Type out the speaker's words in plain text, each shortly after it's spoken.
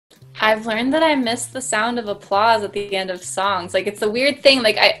I've learned that I miss the sound of applause at the end of songs. Like, it's a weird thing.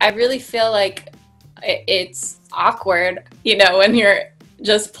 Like, I really feel like it's awkward, when you're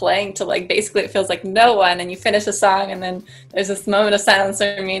just playing to, like, basically it feels like no one, and you finish a song and then there's this moment of silence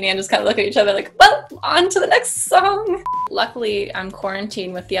or meaning and just kind of look at each other like, well, on to the next song. Luckily, I'm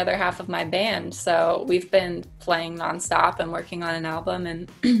quarantined with the other half of my band, so we've been playing nonstop and working on an album.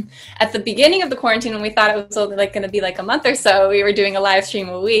 And at the beginning of the quarantine, when we thought it was only like going to be like a month or so, we were doing a live stream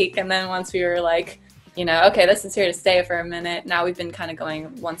a week, and then once we were like, okay, this is here to stay for a minute. Now we've been kind of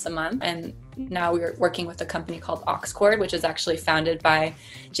going once a month, and now we're working with a company called Oxcord, which is actually founded by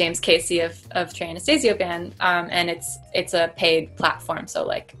James Casey of Trey Anastasio Band, and it's a paid platform. So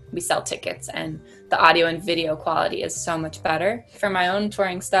like we sell tickets, and the audio and video quality is so much better. For my own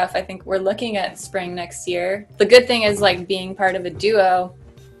touring stuff, I think we're looking at spring next year. The good thing is, like, being part of a duo,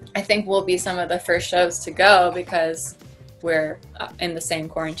 I think we'll be some of the first shows to go because we're in the same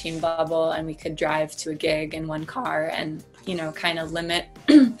quarantine bubble, and we could drive to a gig in one car and, kind of limit,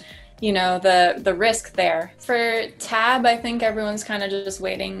 the risk there. For Tab, I think everyone's kind of just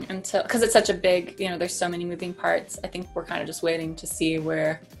waiting until, because it's such a big, there's so many moving parts. I think we're kind of just waiting to see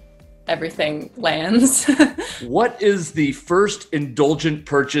where everything lands. What is the first indulgent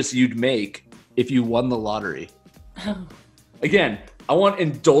purchase you'd make if you won the lottery? Again, I want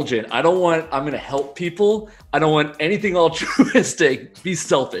indulgent. I don't want, I'm going to help people. I don't want anything altruistic. Be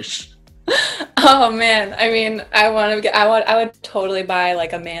selfish. Oh man. I mean, I would totally buy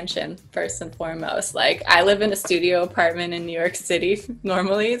like a mansion first and foremost. Like, I live in a studio apartment in New York City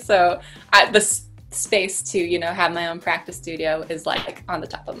normally. So the space to, have my own practice studio is like on the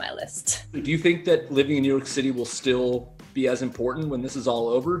top of my list. Do you think that living in New York City will still be as important when this is all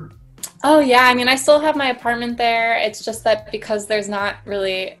over? Oh yeah, I mean, I still have my apartment there. It's just that because there's not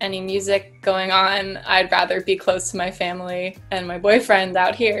really any music going on, I'd rather be close to my family and my boyfriend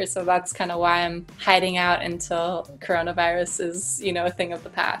out here. So that's kind of why I'm hiding out until coronavirus is, a thing of the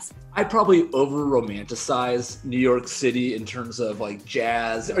past. I probably over-romanticize New York City in terms of like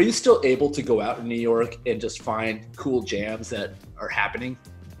jazz. Are you still able to go out in New York and just find cool jams that are happening?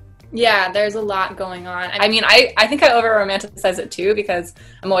 Yeah, there's a lot going on. I mean, I think I over-romanticize it too, because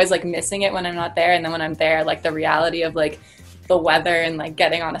I'm always like missing it when I'm not there. And then when I'm there, like the reality of like the weather and like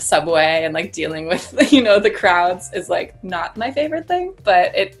getting on a subway and like dealing with, the crowds is like not my favorite thing,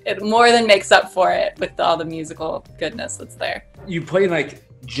 but it more than makes up for it with all the musical goodness that's there. You play like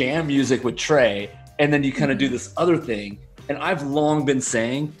jam music with Trey, and then you kind of do this other thing. And I've long been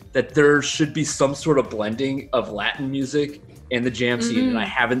saying that there should be some sort of blending of Latin music in the jam scene, and I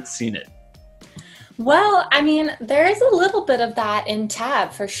haven't seen it. Well, I mean, there is a little bit of that in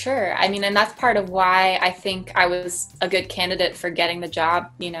Tab for sure. I mean, and that's part of why I think I was a good candidate for getting the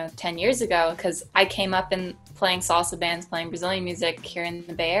job, 10 years ago, because I came up in playing salsa bands, playing Brazilian music here in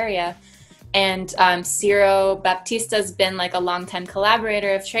the Bay Area. And Ciro Baptista's been like a longtime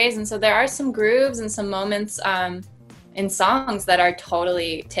collaborator of Trey's. And so there are some grooves and some moments in songs that are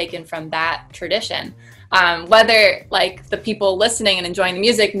totally taken from that tradition. Whether like the people listening and enjoying the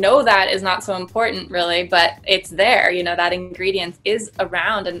music know that is not so important really, but it's there, that ingredient is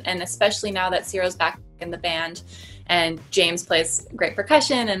around. And especially now that Ciro's back in the band and James plays great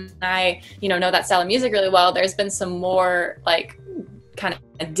percussion and I, know that style of music really well, there's been some more like kind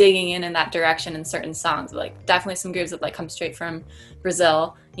of digging in that direction in certain songs, like definitely some grooves that like come straight from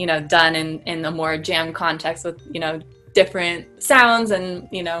Brazil, done in a more jam context with, different sounds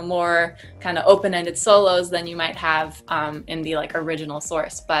and more kind of open-ended solos than you might have in the like original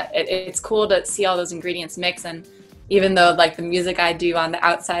source. But it's cool to see all those ingredients mix, and even though like the music I do on the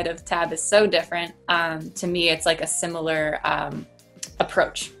outside of Tab is so different, to me it's like a similar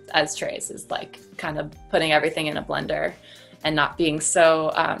approach as Trey's, is like kind of putting everything in a blender and not being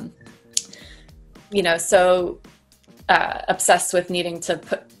so obsessed with needing to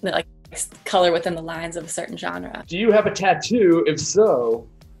put like color within the lines of a certain genre. Do you have a tattoo? If so,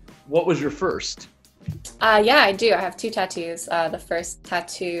 what was your first? Yeah, I do. I have 2 tattoos. The first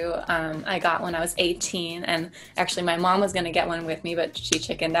tattoo I got when I was 18, and actually my mom was going to get one with me, but she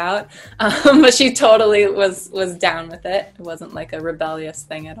chickened out. But she totally was down with it. It wasn't like a rebellious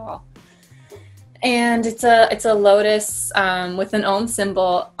thing at all. And it's a lotus with an Om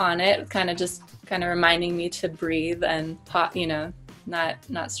symbol on it, kind of reminding me to breathe and pop,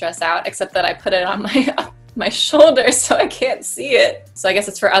 not stress out, except that I put it on my shoulder so I can't see it. So I guess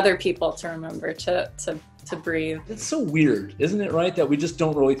it's for other people to remember to breathe. It's so weird, isn't it, right? That we just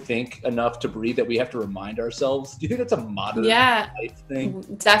don't really think enough to breathe, that we have to remind ourselves. Do you think that's a modern life thing?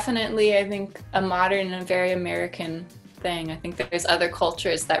 Definitely. I think a modern and very American thing. I think there's other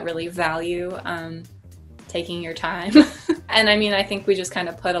cultures that really value taking your time. And I mean, I think we just kind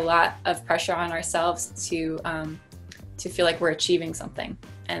of put a lot of pressure on ourselves to feel like we're achieving something.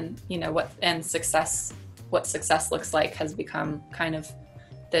 And, you know, what success looks like has become kind of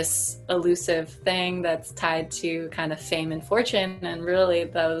this elusive thing that's tied to kind of fame and fortune. And really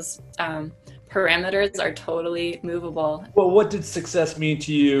those parameters are totally movable. Well, what did success mean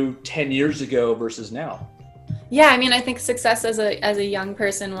to you 10 years ago versus now? Yeah, I mean, I think success as a young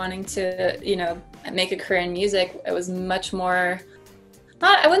person wanting to, you know, make a career in music, it was much more,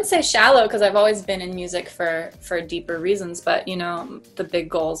 I wouldn't say shallow, because I've always been in music for deeper reasons, but, you know, the big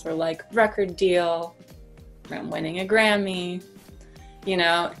goals were like record deal, winning a Grammy, you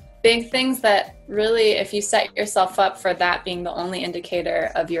know, big things that really, if you set yourself up for that being the only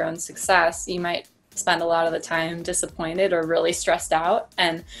indicator of your own success, you might spend a lot of the time disappointed or really stressed out.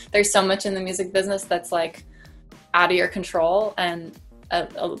 And there's so much in the music business that's like out of your control, and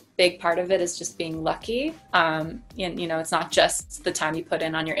a big part of it is just being lucky. You know, it's not just the time you put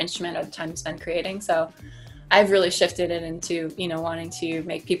in on your instrument or the time you spend creating. So I've really shifted it into, you know, wanting to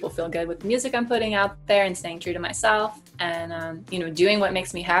make people feel good with the music I'm putting out there and staying true to myself. And, you know, doing what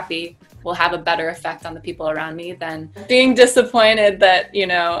makes me happy will have a better effect on the people around me than being disappointed that, you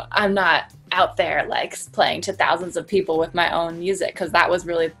know, I'm not out there like playing to thousands of people with my own music, because that was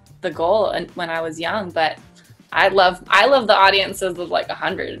really the goal when I was young. But I love the audiences of like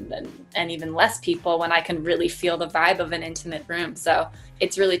 100 and even less people when I can really feel the vibe of an intimate room. So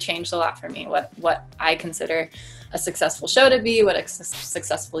it's really changed a lot for me, what I consider a successful show to be, what a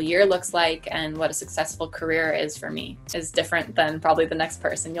successful year looks like, and what a successful career is for me is different than probably the next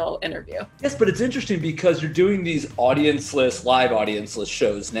person you'll interview. Yes, but it's interesting because you're doing these live audienceless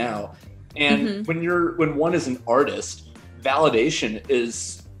shows now. And when one is an artist, validation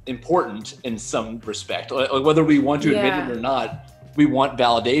is important in some respect. Whether we want to admit it or not, we want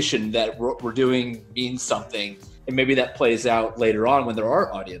validation that what we're doing means something, and maybe that plays out later on when there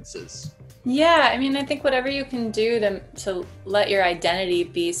are audiences. Yeah, I mean, I think whatever you can do to let your identity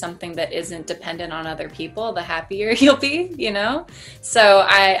be something that isn't dependent on other people, the happier you'll be, you know? So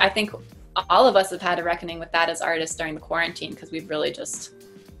I think all of us have had a reckoning with that as artists during the quarantine, because we've really just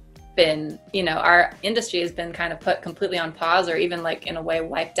been, you know, our industry has been kind of put completely on pause, or even like in a way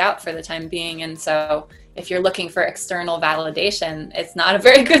wiped out for the time being. And so if you're looking for external validation, it's not a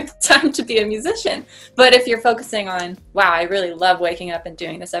very good time to be a musician. But if you're focusing on, wow, I really love waking up and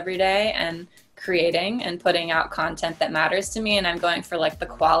doing this every day and creating and putting out content that matters to me, and I'm going for like the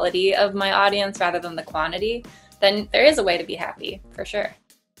quality of my audience rather than the quantity, then there is a way to be happy, for sure.